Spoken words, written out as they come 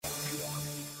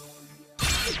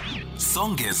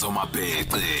Songezo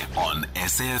Mabhece on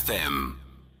SAFM.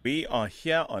 We are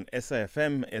here on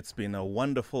SAFM. It's been a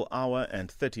wonderful hour and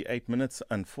 38 minutes.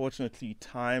 Unfortunately,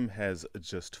 time has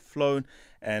just flown,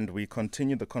 and we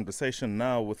continue the conversation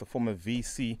now with a former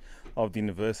VC of the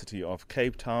University of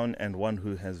Cape Town and one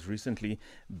who has recently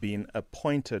been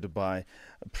appointed by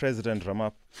President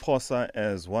Ramaphosa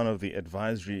as one of the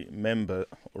advisory member,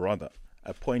 or rather,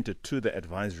 appointed to the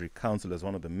advisory council as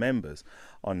one of the members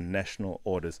on national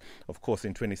orders. Of course,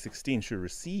 in 2016, she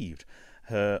received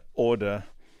her order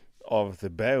of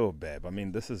the Baobab. I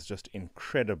mean, this is just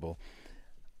incredible.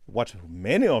 What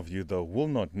many of you, though, will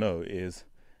not know is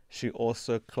she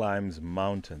also climbs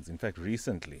mountains. In fact,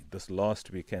 recently, this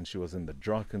last weekend, she was in the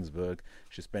Drakensberg.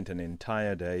 She spent an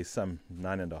entire day, some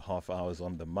 9.5 hours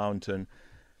on the mountain,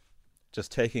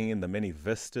 just taking in the many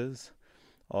vistas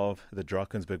of the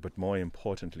Drakensberg, but more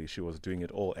importantly, she was doing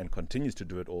it all and continues to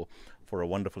do it all for a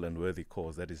wonderful and worthy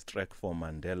cause, that is Trek for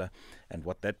Mandela. And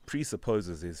what that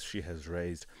presupposes is she has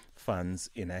raised funds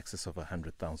in excess of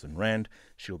 100,000 rand.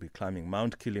 She'll be climbing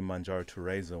Mount Kilimanjaro to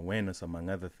raise awareness, among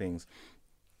other things,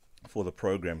 for the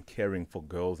program Caring for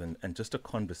Girls, and just a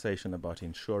conversation about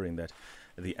ensuring that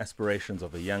the aspirations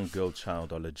of a young girl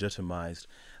child are legitimized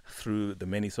through the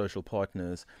many social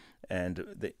partners and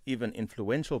the even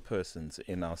influential persons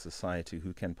in our society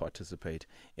who can participate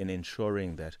in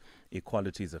ensuring that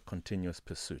equality is a continuous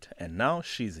pursuit. And now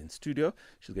she's in studio.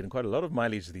 She's getting quite a lot of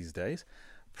mileage these days.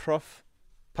 Prof.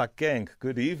 Phakeng,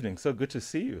 good evening. So good to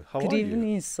see you. How are you? Good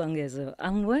evening, Songezo.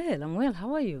 I'm well.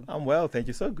 How are you? I'm well, thank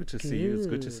you. So good to see you. It's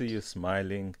good to see you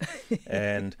smiling.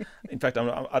 And in fact,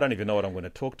 I don't even know what I'm going to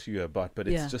talk to you about, but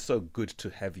it's just so good to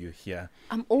have you here.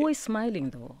 I'm always smiling,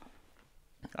 though.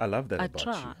 I love that about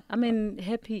you. I try. I mean,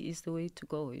 happy is the way to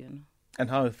go, you know. And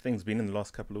how have things been in the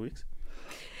last couple of weeks?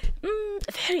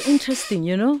 Very interesting,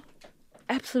 you know.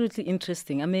 Absolutely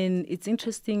interesting. I mean, it's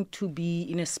interesting to be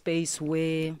in a space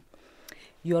where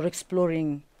you're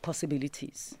exploring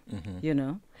possibilities, you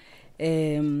know,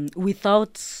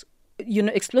 without, you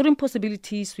know, exploring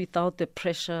possibilities without the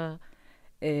pressure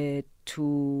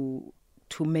to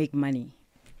make money,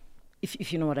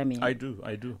 if you know what I mean. I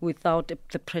do. Without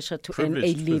the pressure to earn a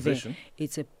Privileged living. position.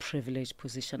 It's a privileged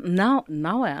position. Now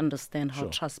I understand how Sure.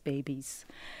 trust babies,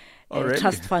 Really?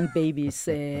 trust fund babies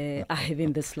are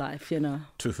having this life, you know.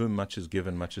 To whom much is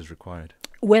given, much is required.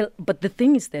 Well, but the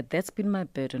thing is that's been my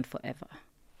burden forever.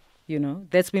 You know,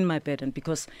 that's been my burden,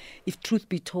 because if truth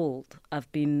be told, I've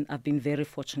been very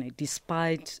fortunate,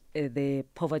 despite the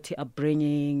poverty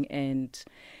upbringing and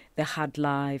the hard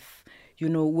life. You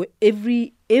know,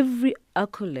 every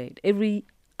accolade, every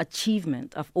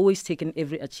achievement, I've always taken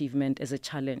every achievement as a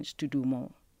challenge to do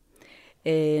more,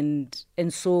 and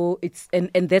so it's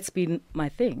and that's been my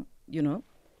thing. You know,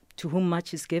 to whom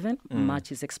much is given,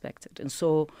 much is expected, and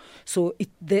so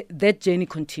that journey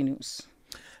continues.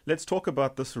 Let's talk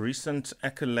about this recent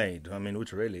accolade, I mean,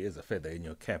 which really is a feather in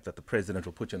your cap, that the president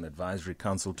will put you in the advisory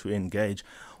council to engage.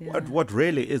 Yeah. What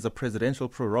really is a presidential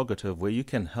prerogative where you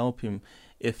can help him,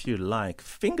 if you like,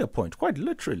 finger point, quite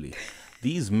literally,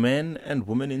 these men and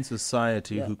women in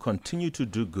society who continue to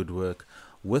do good work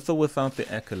with or without the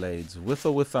accolades, with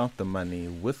or without the money,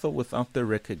 with or without the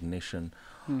recognition,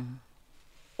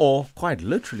 or quite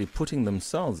literally putting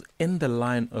themselves in the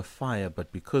line of fire,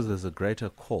 but because there's a greater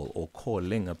call or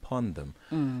calling upon them,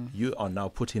 you are now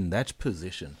put in that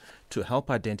position to help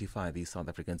identify these South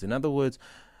Africans. In other words,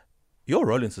 your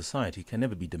role in society can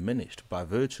never be diminished by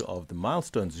virtue of the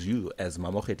milestones you, as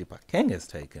Mamokgethi Phakeng, has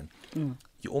taken.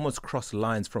 You almost cross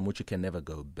lines from which you can never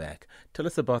go back. Tell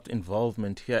us about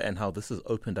involvement here and how this has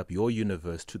opened up your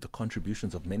universe to the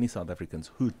contributions of many South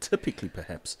Africans who typically,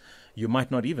 perhaps, you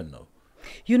might not even know.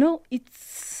 You know,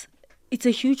 it's a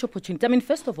huge opportunity. I mean,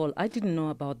 first of all, I didn't know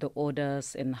about the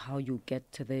orders and how you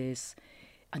get to this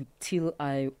until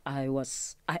I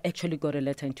actually got a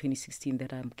letter in 2016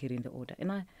 that I'm getting the order.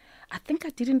 And I think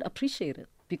I didn't appreciate it,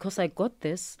 because I got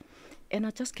this and I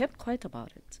just kept quiet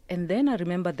about it. And then I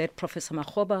remember that Professor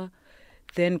Makgoba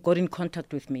then got in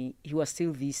contact with me. He was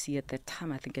still VC at that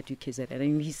time, I think, at UKZ.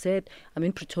 And he said, I'm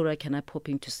in Pretoria, can I pop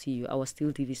in to see you? I was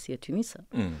still DVC at UNISA.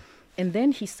 And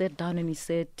then he sat down and he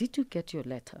said, did you get your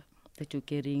letter that you're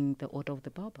getting the order of the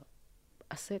Baobab?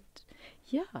 I said,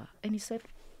 yeah. And he said,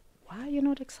 why are you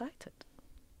not excited?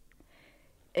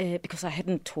 Because I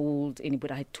hadn't told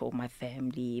anybody. I had told my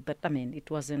family, but I mean,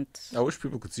 it wasn't. I wish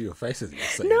people could see your faces.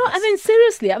 No, I mean,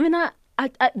 seriously. I mean,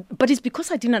 but it's because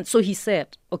I didn't. So he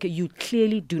said, okay, you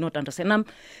clearly do not understand.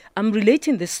 I'm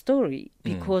relating this story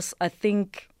because I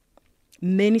think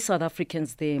many South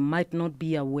Africans there might not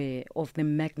be aware of the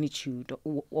magnitude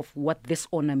of what this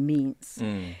honor means.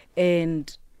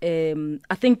 And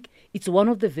I think it's one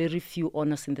of the very few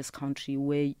honors in this country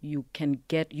where you can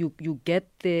get you get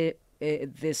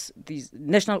these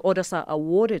national orders are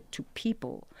awarded to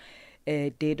people,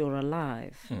 dead or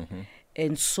alive,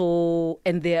 and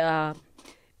there are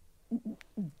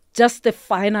just a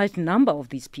finite number of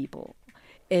these people,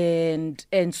 and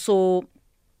so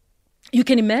you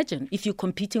can imagine if you're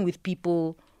competing with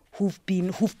people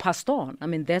who've passed on. I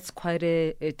mean, that's quite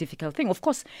a difficult thing. Of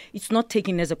course, it's not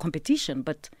taken as a competition,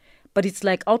 but it's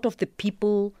like out of the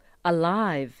people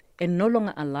alive and no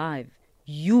longer alive,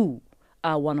 you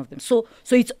are one of them. So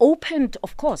it's opened,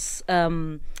 of course,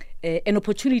 an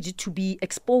opportunity to be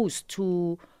exposed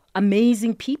to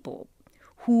amazing people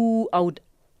who I would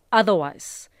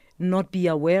otherwise not be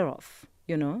aware of,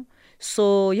 you know.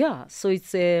 So yeah, so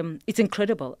it's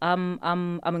incredible.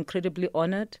 I'm incredibly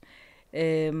honored.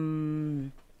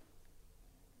 And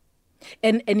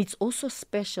it's also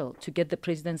special to get the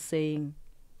president saying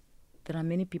there are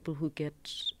many people who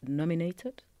get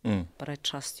nominated, but I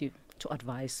trust you to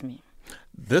advise me.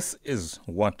 This is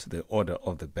what the Order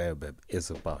of the Baobab is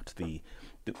about.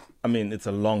 I mean, it's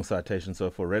a long citation, so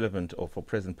for relevant or for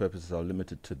present purposes, I'll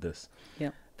limit it to this.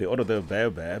 Yeah. The Order of the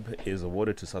Baobab is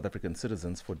awarded to South African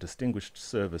citizens for distinguished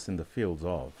service in the fields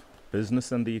of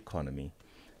business and the economy,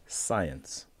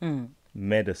 science,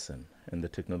 medicine and the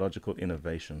technological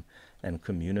innovation, and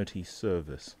community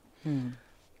service.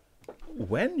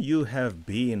 When you have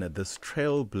been this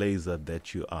trailblazer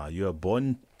that you are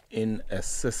born in a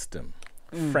system,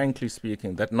 frankly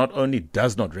speaking, that not only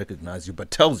does not recognize you, but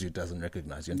tells you it doesn't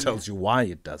recognize you and tells you why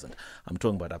it doesn't. I'm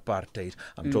talking about apartheid.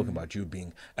 I'm talking about you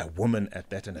being a woman at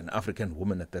that and an African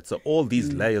woman at that. So all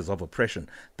these layers of oppression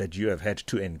that you have had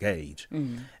to engage.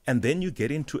 And then you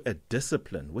get into a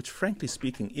discipline, which frankly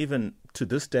speaking, even to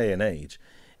this day and age,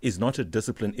 is not a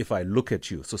discipline. If I look at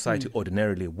you, society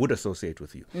ordinarily would associate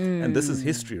with you. And this is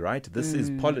history, right? This is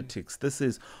politics. This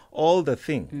is all the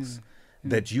things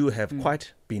that you have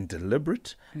quite been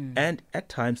deliberate and at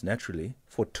times naturally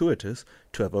fortuitous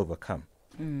to have overcome.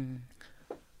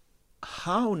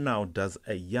 How now does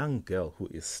a young girl who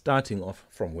is starting off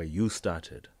from where you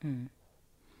started,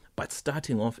 but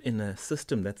starting off in a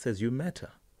system that says you matter,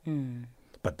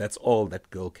 but that's all that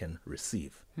girl can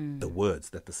receive, the words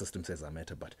that the system says I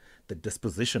matter, but the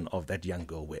disposition of that young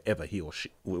girl, wherever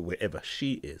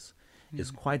she is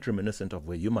quite reminiscent of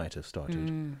where you might have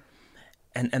started.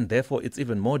 And therefore, it's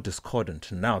even more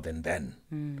discordant now than then.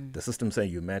 The system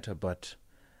saying you matter, but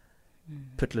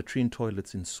pit latrine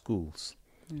toilets in schools,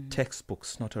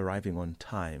 textbooks not arriving on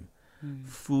time,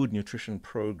 food nutrition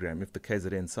program, if the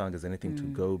KZN SAG is anything to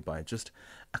go by, just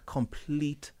a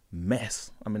complete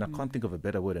mess. I mean, I can't think of a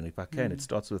better word, and if I can, it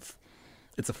starts with,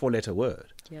 it's a 4-letter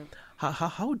word. Yeah.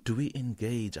 How do we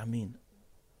engage, I mean,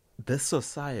 this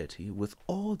society with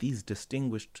all these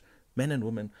distinguished men and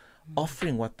women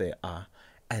offering what they are,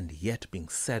 and yet being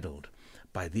saddled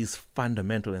by these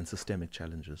fundamental and systemic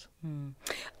challenges?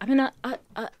 I mean,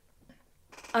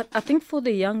 I think for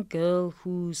the young girl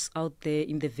who's out there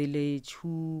in the village,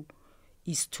 who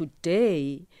is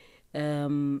today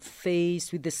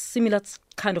faced with the similar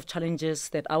kind of challenges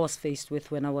that I was faced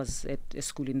with when I was at a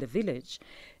school in the village,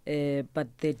 but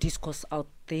the discourse out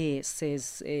there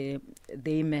says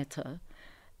they matter,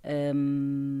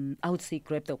 I would say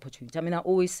grab the opportunity. I mean, I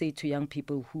always say to young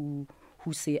people who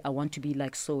say, I want to be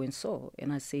like so-and-so,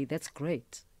 and I say, that's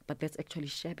great, but that's actually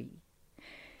shabby.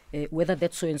 Whether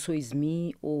that so-and-so is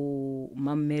me or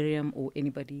Mom Miriam or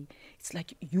anybody, it's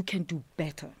like you can do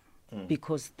better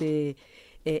because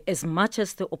as much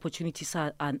as the opportunities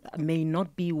are may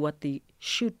not be what they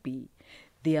should be,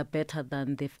 they are better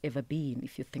than they've ever been,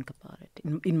 if you think about it,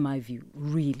 in my view,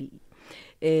 really.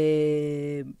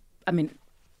 I mean,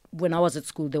 when I was at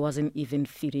school, there wasn't even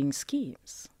feeding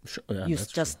schemes. Sure, yeah, you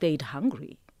just stayed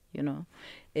hungry, you know.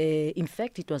 In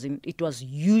fact, it was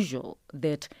usual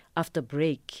that after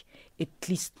break, at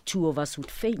least 2 of us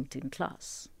would faint in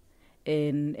class.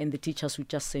 And the teachers would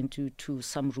just send you to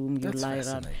some room, you lie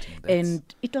around. And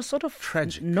it was sort of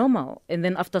tragic. Normal. And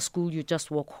then after school, you just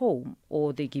walk home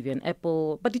or they give you an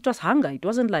apple. But it was hunger. It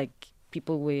wasn't like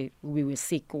we were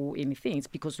sick or anything. It's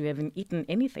because we haven't eaten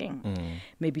anything.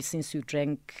 Maybe since you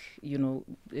drank,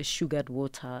 sugared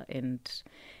water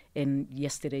and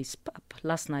yesterday's pap,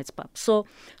 last night's pap. So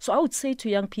I would say to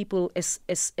young people, as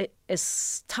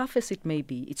tough as it may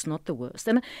be, it's not the worst.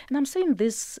 And I'm saying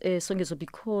this, Songezo,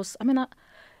 because I mean,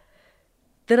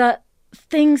 there are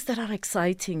things that are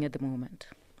exciting at the moment.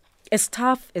 As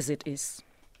tough as it is,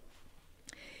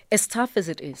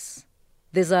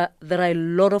 there are a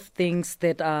lot of things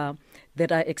that are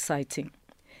exciting,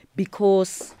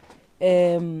 because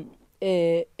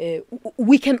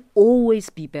we can always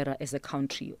be better as a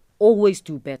country, always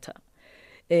do better.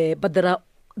 But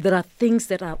there are things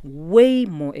that are way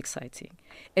more exciting.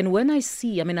 And when I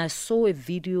saw a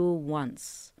video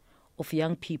once of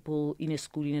young people in a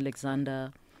school in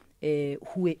Alexander who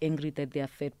were angry that they are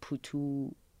fed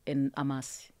putu and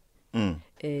amasi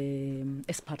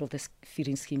as part of the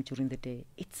feeding scheme during the day.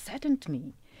 It saddened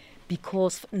me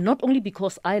because not only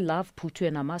because I love putu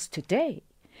and amasi today,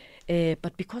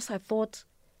 but because I thought,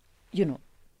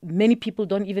 many people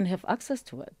don't even have access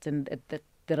to it, and that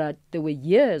there were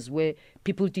years where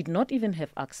people did not even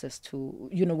have access to,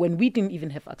 when we didn't even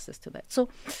have access to that. So,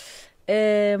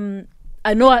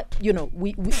 I know,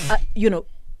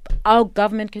 our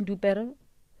government can do better,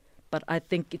 but I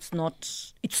think it's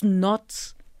not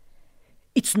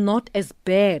as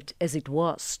bad as it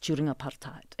was during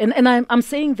apartheid. And I'm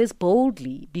saying this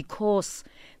boldly because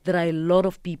there are a lot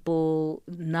of people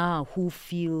now who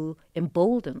feel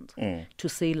emboldened to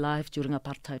say life during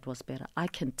apartheid was better. I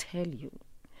can tell you,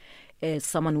 as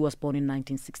someone who was born in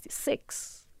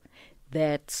 1966,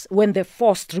 that when the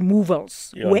forced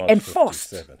removals were enforced.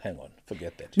 57. Hang on,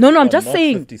 forget that. No, I'm just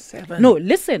saying. 57. No,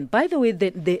 listen, by the way,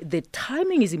 the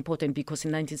timing is important because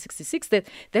in 1966,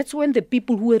 that's when the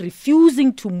people who were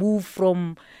refusing to move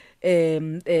from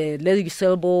Lady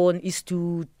Selborne, East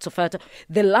to Tsofata,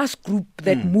 the last group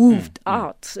that moved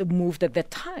at that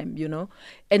time,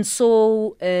 And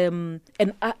so, and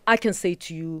I can say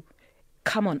to you,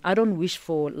 come on, I don't wish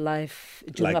for life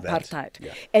during like apartheid.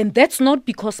 Yeah. And that's not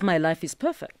because my life is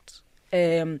perfect.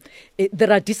 There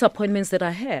are disappointments that I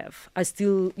have. I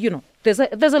still, there's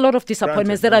a lot of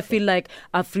disappointments that I feel like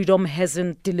our freedom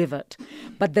hasn't delivered.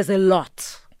 But there's a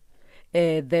lot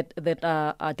that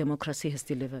our democracy has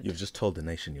delivered. You've just told the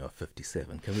nation you're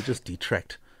 57. Can we just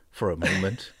detract for a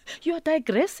moment? You are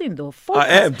digressing, though. Focus. I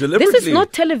am, deliberately. This is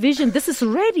not television. This is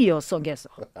radio, Songezo.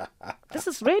 This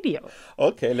is radio.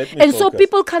 Okay, let me And focus. so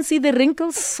people can see the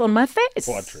wrinkles on my face.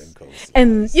 What wrinkles?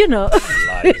 And,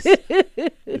 Lies.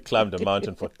 You climbed a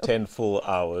mountain for 10 full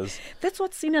hours. That's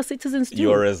what senior citizens do. You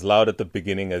were as loud at the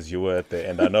beginning as you were at the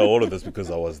end. I know all of this because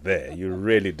I was there. You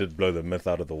really did blow the myth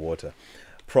out of the water.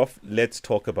 Prof, let's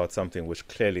talk about something which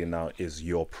clearly now is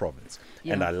your province.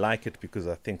 Yeah. And I like it because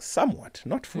I think somewhat,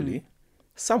 not fully,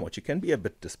 somewhat, you can be a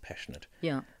bit dispassionate.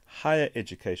 Yeah. Higher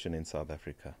education in South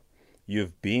Africa.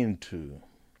 You've been to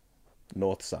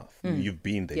North-South. You've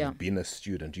been there. Yeah. You've been a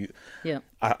student. Yeah.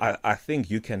 I think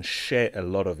you can share a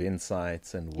lot of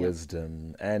insights and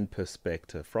wisdom and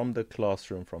perspective from the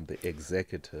classroom, from the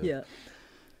executive. Yeah.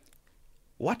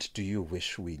 What do you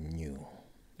wish we knew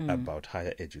about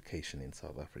higher education in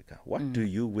South Africa? What do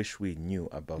you wish we knew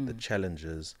about the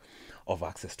challenges of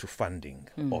access to funding,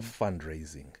 of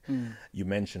fundraising? You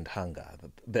mentioned hunger.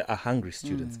 There are hungry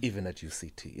students, even at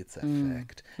UCT. It's a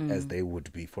fact, as they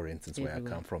would be, for instance, where I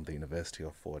come from, the University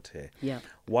of Fort Hare. Yeah.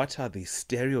 What are the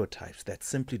stereotypes that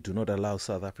simply do not allow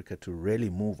South Africa to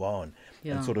really move on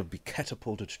and sort of be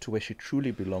catapulted to where she truly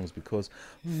belongs? Because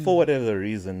for whatever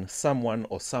reason, someone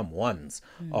or someones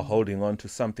are holding on to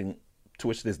something to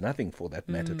which there's nothing, for that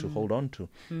matter, to hold on to.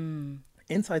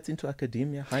 Insights into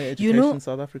academia, higher education in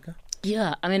South Africa?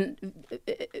 Yeah,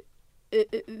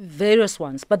 various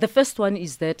ones. But the first one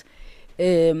is that,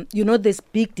 there's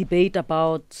big debate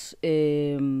about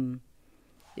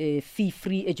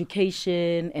fee-free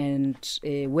education and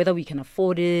whether we can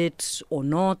afford it or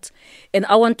not. And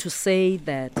I want to say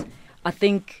that I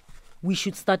think we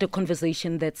should start a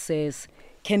conversation that says,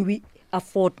 can we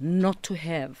afford not to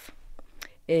have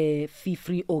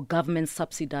fee-free or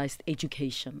government-subsidized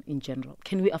education in general?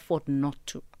 Can we afford not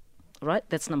to? Right?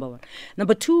 That's number one.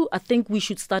 Number two, I think we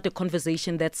should start a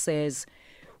conversation that says,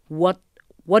 what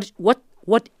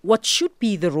should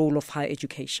be the role of higher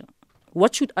education?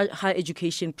 What should higher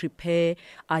education prepare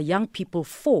our young people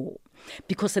for?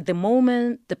 Because at the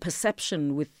moment, the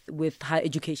perception with higher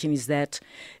education is that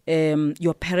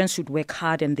your parents should work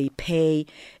hard and they pay,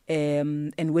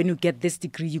 and when you get this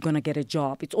degree, you're gonna get a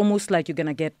job. It's almost like you're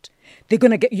gonna get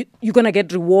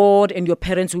reward, and your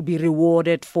parents will be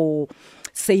rewarded for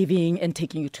saving and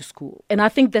taking you to school. And I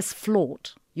think that's flawed.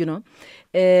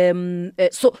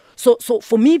 So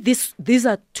for me, these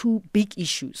are two big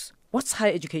issues. What's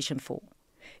higher education for?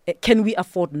 Can we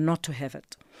afford not to have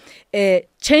it?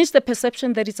 Change the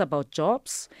perception that it's about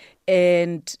jobs,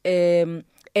 and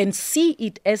see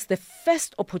it as the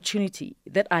first opportunity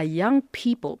that our young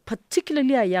people,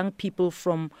 particularly our young people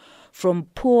from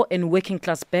poor and working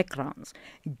class backgrounds,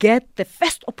 get the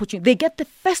first opportunity. They get the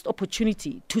first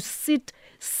opportunity to sit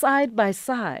side by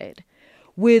side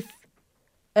with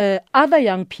other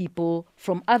young people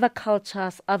from other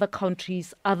cultures, other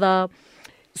countries, other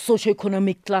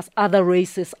socioeconomic class, other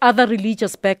races, other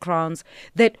religious backgrounds,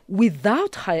 that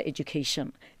without higher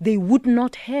education, they would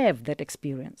not have that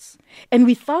experience. And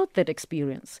without that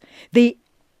experience, they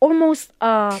almost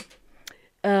are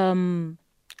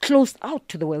closed out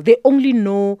to the world. They only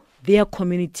know their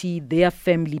community, their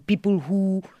family, people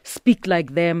who speak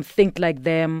like them, think like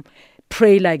them,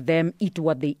 pray like them, eat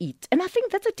what they eat. And I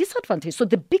think that's a disadvantage. So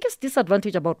the biggest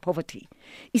disadvantage about poverty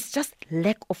is just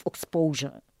lack of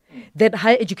exposure that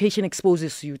higher education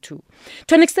exposes you to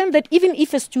an extent that even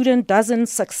if a student doesn't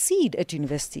succeed at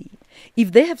university,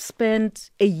 if they have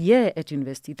spent a year at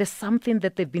university, there's something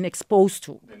that they've been exposed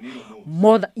to.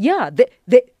 More than,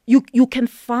 you can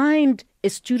find a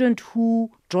student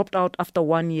who dropped out after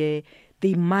 1 year.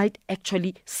 They might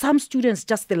actually, some students,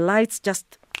 just the lights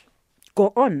just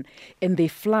go on and they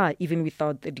fly even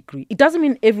without the degree. It doesn't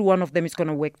mean every one of them is going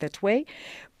to work that way,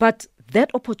 but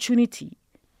that opportunity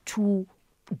to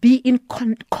be in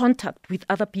contact with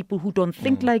other people who don't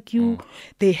think like you,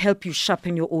 they help you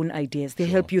sharpen your own ideas. They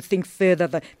help you think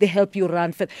further. They help you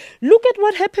run further. Look at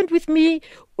what happened with me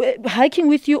hiking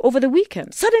with you over the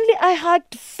weekend. Suddenly I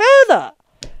hiked further.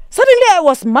 Suddenly I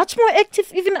was much more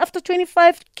active even after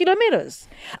 25 kilometers.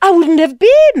 I wouldn't have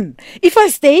been if I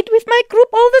stayed with my group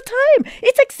all the time.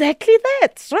 It's exactly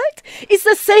that, right? It's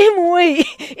the same way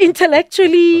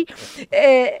intellectually,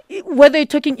 whether you're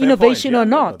talking Fair innovation point. or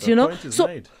not, the you know. point is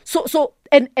made.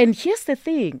 And here's the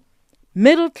thing.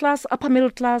 Middle class, upper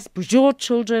middle class, bourgeois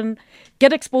children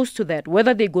get exposed to that,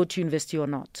 whether they go to university or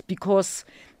not, because,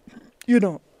 you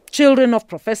know, children of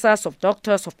professors, of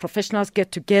doctors, of professionals get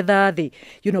together. They,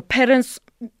 parents,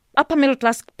 upper middle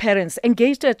class parents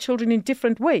engage their children in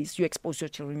different ways. You expose your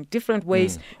children in different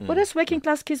ways. Whereas working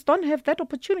class kids don't have that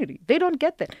opportunity. They don't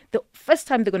get that. The first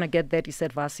time they're going to get that is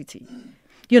at varsity.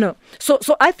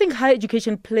 So I think higher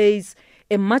education plays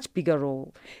a much bigger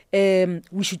role.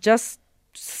 We should just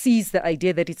seize the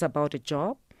idea that it's about a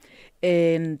job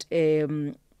and,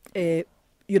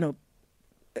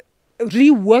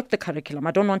 rework the curriculum.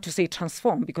 I don't want to say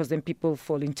transform because then people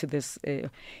fall into this.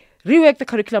 Rework the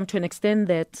curriculum to an extent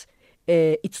that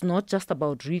it's not just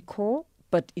about recall,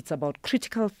 but it's about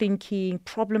critical thinking,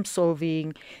 problem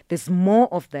solving. There's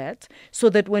more of that so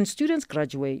that when students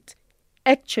graduate,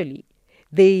 actually,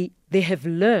 they have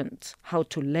learned how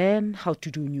to learn, how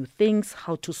to do new things,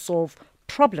 how to solve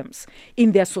problems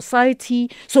in their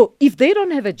society. So if they don't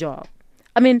have a job,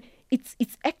 I mean, it's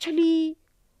actually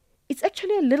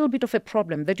a little bit of a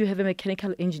problem that you have a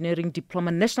mechanical engineering diploma,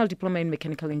 national diploma in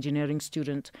mechanical engineering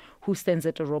student who stands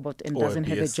at a robot and doesn't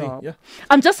have a job. Yeah.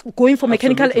 I'm just going for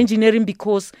mechanical Absolutely. engineering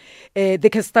because they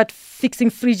can start fixing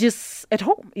fridges at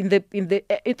home in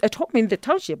the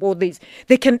township, or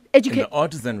they can educate In the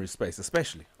artisanry space,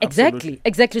 especially. Exactly.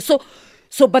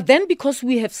 So, but then because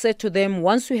we have said to them,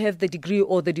 once you have the degree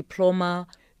or the diploma,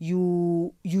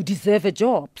 you deserve a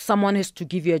job. Someone has to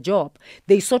give you a job.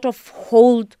 They sort of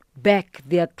hold back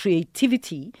their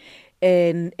creativity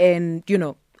and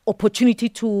opportunity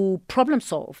to problem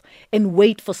solve and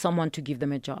wait for someone to give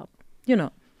them a job.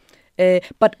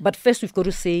 But first we've got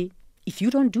to say, if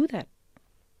you don't do that,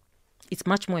 it's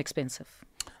much more expensive.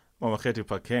 Mamokgethi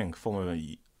Phakeng, former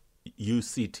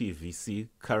UCTVC,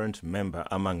 current member,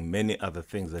 among many other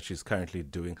things that she's currently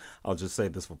doing. I'll just say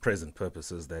this for present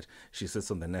purposes, that she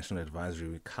sits on the National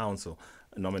Advisory Council,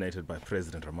 nominated by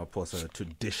President Ramaphosa to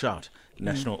dish out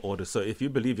national order. So if you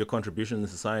believe your contribution in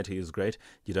society is great,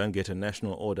 you don't get a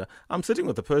national order. I'm sitting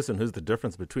with the person who's the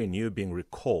difference between you being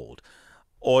recalled,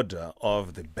 Order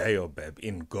of the Baobab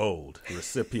in gold,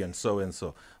 recipient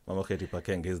so-and-so. Mamokgethi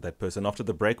Phakeng is that person. After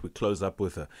the break, we close up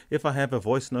with her. If I have a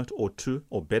voice note or two,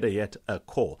 or better yet, a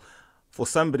call, for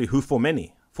somebody who for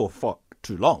many, for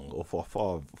too long, or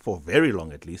for very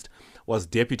long at least, was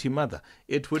deputy mother,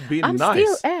 it would be nice. I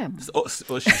still am.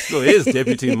 She still is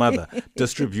deputy mother,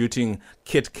 distributing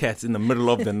Kit Kats in the middle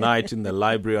of the night in the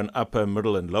library on upper,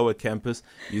 middle and lower campus.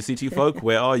 UCT folk,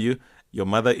 where are you? Your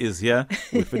mother is here.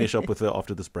 We'll finish up with her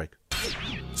after this break.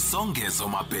 Songezo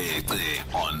Mapete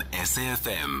on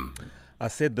SAFM. I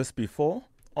said this before.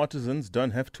 Artisans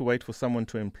don't have to wait for someone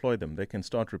to employ them. They can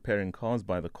start repairing cars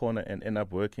by the corner and end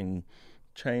up working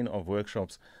chain of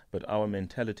workshops, but our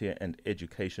mentality and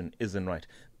education isn't right.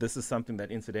 This is something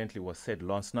that incidentally was said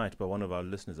last night by one of our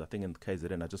listeners, I think in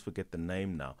KZN, I just forget the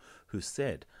name now, who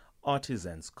said,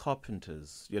 artisans,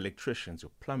 carpenters, your electricians, your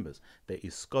plumbers, there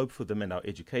is scope for them, and our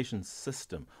education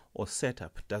system or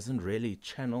setup doesn't really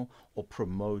channel or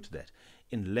promote that.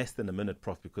 In less than a minute,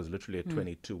 Prof, because literally at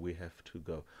 22 we have to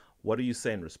go. What do you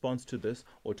say in response to this,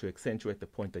 or to accentuate the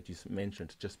point that you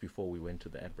mentioned just before we went to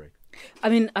the ad break? I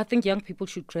mean, I think young people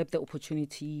should grab the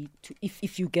opportunity to,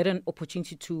 if you get an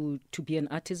opportunity to be an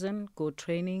artisan, go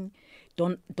training.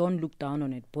 Don't look down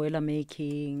on it. Boiler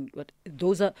making, but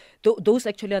those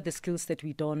actually are the skills that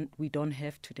we don't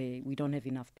have today. We don't have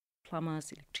enough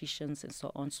plumbers, electricians, and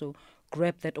so on. So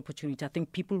grab that opportunity. I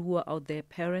think people who are out there,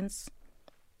 parents,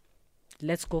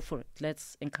 let's go for it.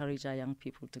 Let's encourage our young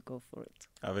people to go for it.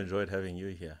 I've enjoyed having you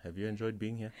here. Have you enjoyed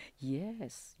being here?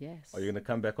 Yes. Are you going to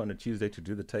come back on a Tuesday to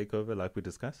do the takeover like we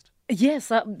discussed?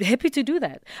 Yes, I'm happy to do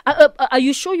that. Are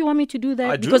you sure you want me to do that?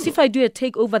 I do. Because if I do a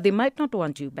takeover, they might not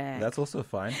want you back. That's also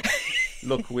fine.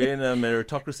 Look, we're in a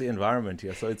meritocracy environment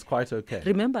here, so it's quite okay.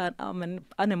 Remember, I'm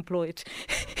unemployed.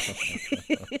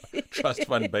 Trust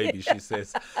fund baby, she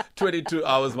says. 22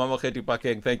 hours, Mamokgethi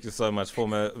Phakeng. Thank you so much,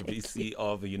 former VC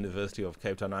of the University of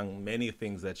Cape Town. Many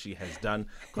things that she has done,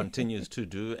 continues to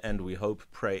do, and we hope,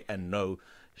 pray, and know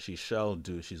she shall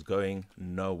do. She's going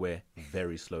nowhere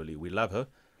very slowly. We love her,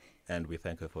 and we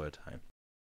thank her for her time.